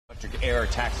electric air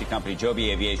taxi company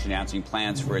Joby Aviation announcing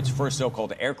plans for its first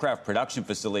so-called aircraft production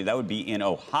facility. That would be in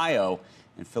Ohio.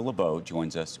 And Phil LeBeau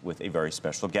joins us with a very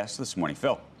special guest this morning.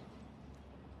 Phil.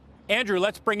 Andrew,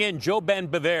 let's bring in JoeBen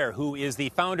Bevirt, who is the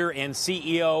founder and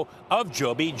CEO of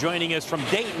Joby, joining us from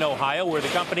Dayton, Ohio, where the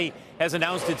company has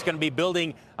announced it's going to be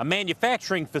building a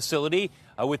manufacturing facility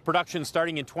with production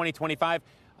starting in 2025.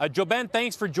 JoeBen,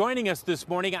 thanks for joining us this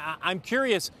morning. I'm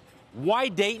curious, why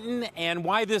Dayton and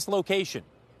why this location?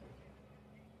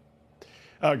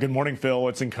 Good morning, Phil.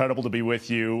 It's incredible to be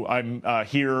with you. I'm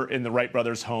here in the Wright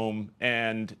brothers' home,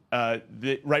 and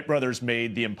the Wright brothers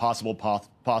made the impossible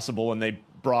possible, and they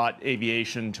brought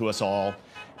aviation to us all.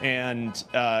 And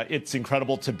it's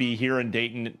incredible to be here in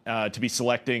Dayton, to be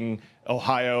selecting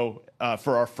Ohio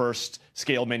for our first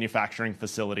scale manufacturing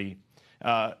facility.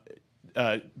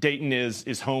 Dayton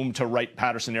is home to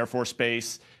Wright-Patterson Air Force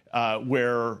Base,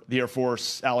 where the Air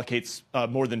Force allocates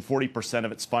more than 40%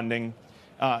 of its funding.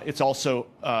 It's also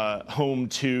home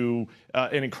to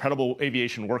an incredible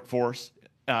aviation workforce.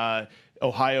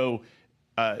 Ohio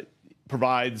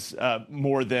provides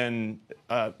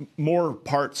more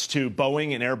parts to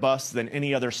Boeing and Airbus than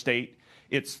any other state.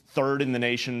 It's third in the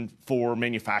nation for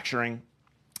manufacturing,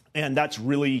 and that's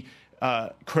really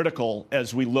critical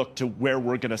as we look to where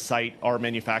we're going to site our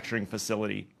manufacturing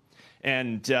facility.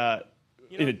 And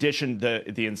in addition,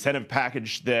 the incentive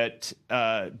package that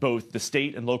both the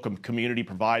state and local community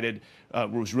provided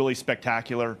was really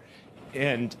spectacular.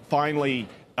 And finally,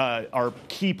 our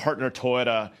key partner,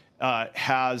 Toyota,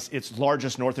 has its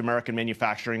largest North American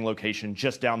manufacturing location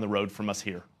just down the road from us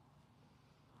here.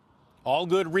 All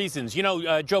good reasons. You know,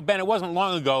 JoeBen, it wasn't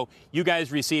long ago you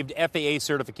guys received FAA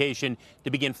certification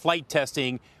to begin flight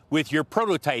testing with your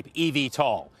prototype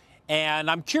eVTOL. And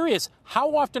I'm curious,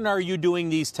 how often are you doing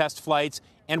these test flights,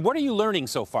 and what are you learning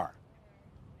so far?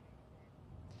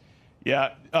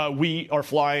 Yeah, we are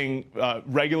flying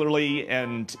regularly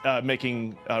and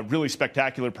making really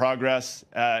spectacular progress.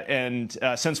 And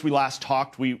since we last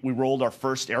talked, we rolled our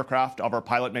first aircraft of our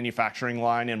pilot manufacturing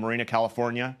line in Marina,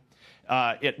 California.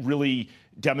 It really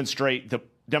demonstrates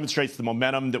the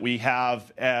momentum that we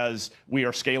have as we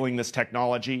are scaling this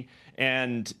technology.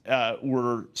 And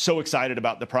we're so excited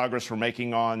about the progress we're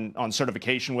making on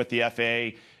certification with the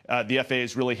FAA. The FAA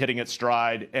is really hitting its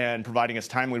stride and providing us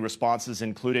timely responses,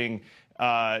 including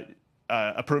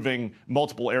approving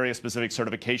multiple area-specific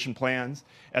certification plans.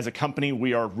 As a company,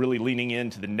 we are really leaning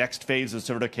into the next phase of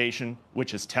certification,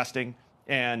 which is testing,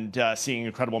 and seeing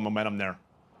incredible momentum there.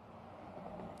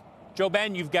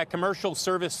 JoeBen, you've got commercial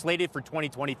service slated for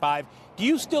 2025. Do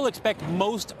you still expect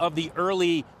most of the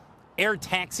early air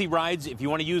taxi rides, if you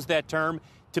want to use that term,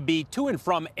 to be to and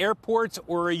from airports,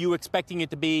 or are you expecting it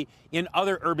to be in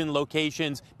other urban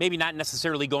locations, maybe not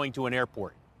necessarily going to an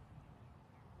airport?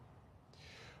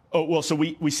 Oh, well, so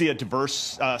we see a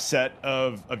diverse set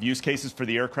of use cases for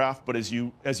the aircraft, but as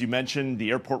you mentioned, the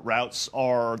airport routes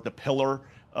are the pillar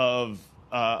of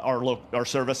our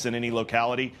service in any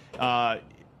locality.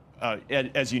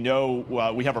 As you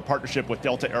know, we have a partnership with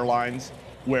Delta Airlines,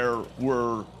 where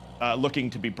we're looking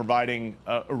to be providing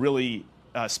a really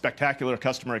spectacular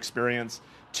customer experience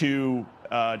to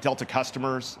Delta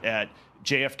customers at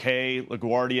JFK,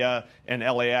 LaGuardia, and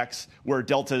LAX, where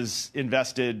Delta's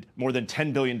invested more than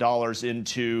 $10 billion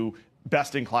into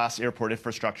best-in-class airport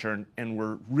infrastructure. And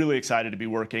we're really excited to be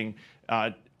working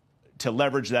to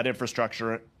leverage that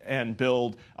infrastructure and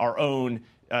build our own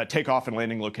takeoff and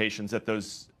landing locations at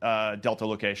those Delta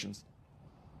locations.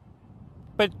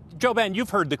 But, JoeBen, you've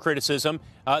heard the criticism.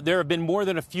 There have been more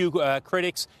than a few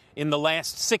critics in the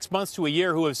last 6 months to a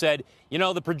year who have said, you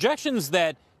know, the projections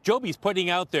that Joby's putting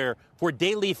out there for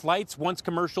daily flights once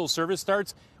commercial service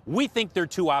starts, we think they're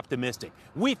too optimistic.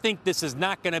 We think this is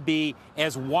not going to be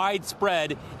as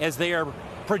widespread as they are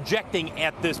projecting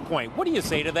at this point. What do you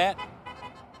say to that?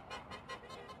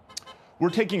 We're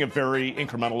taking a very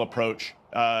incremental approach.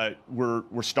 We're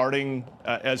starting,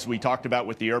 as we talked about,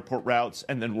 with the airport routes,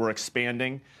 and then we're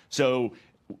expanding. So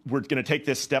we're going to take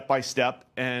this step by step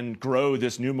and grow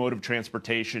this new mode of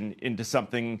transportation into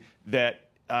something that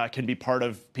can be part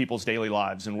of people's daily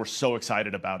lives, and we're so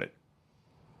excited about it.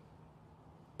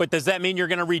 But does that mean you're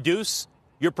going to reduce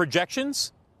your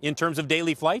projections in terms of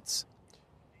daily flights?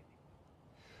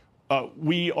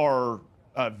 We are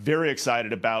very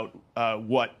excited about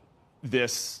what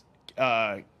this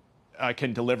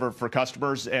can deliver for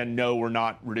customers, and no, we're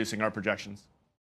not reducing our projections.